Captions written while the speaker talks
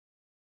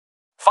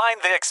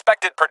Find the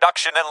expected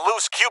production in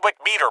loose cubic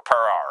meter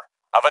per hour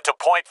of a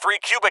 2.3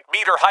 cubic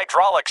meter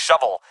hydraulic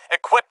shovel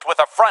equipped with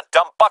a front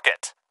dump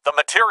bucket. The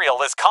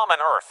material is common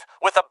earth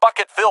with a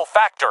bucket fill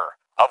factor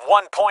of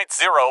 1.0.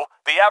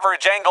 The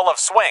average angle of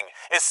swing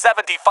is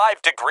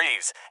 75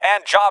 degrees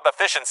and job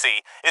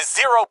efficiency is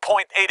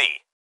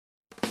 0.80.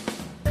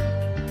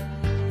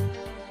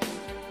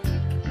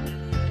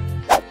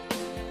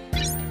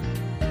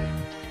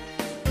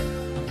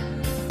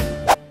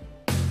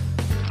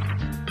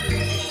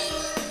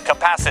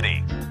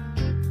 Capacity.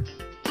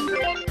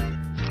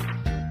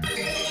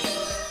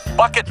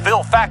 Bucket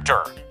fill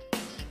factor.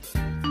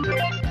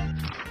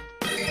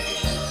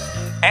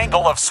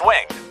 Angle of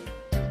swing.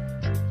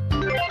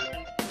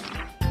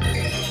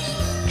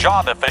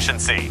 Job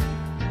efficiency.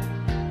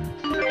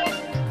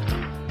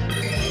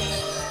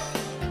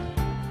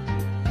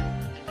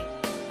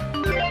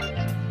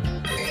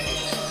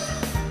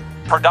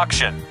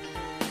 Production.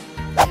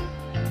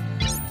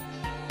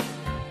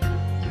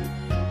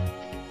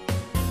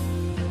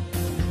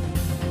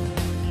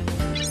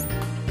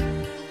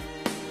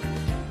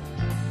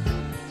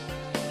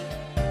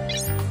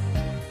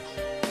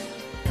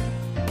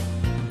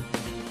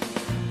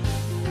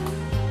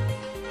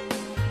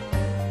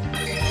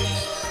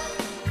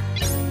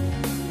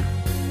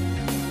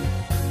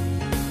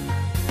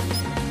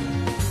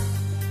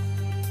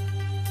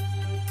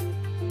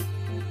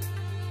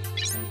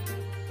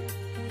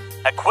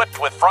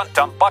 Equipped with front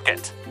dump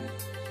bucket.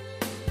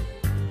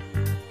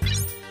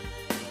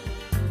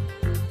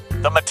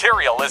 The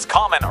material is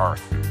common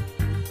earth.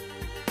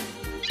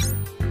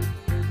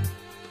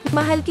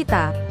 Mahal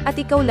kita, at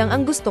ikaw lang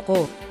ang gusto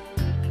ko.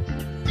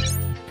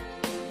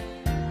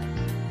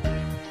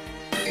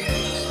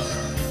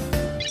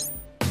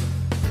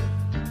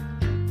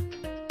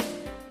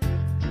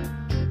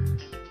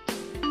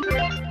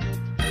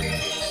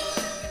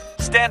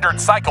 Standard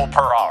cycle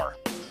per hour.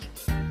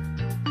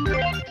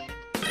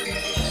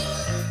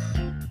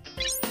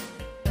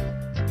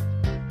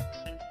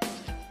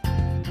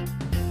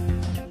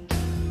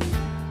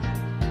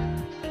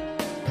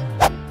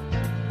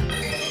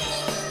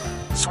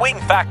 Swing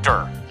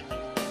factor.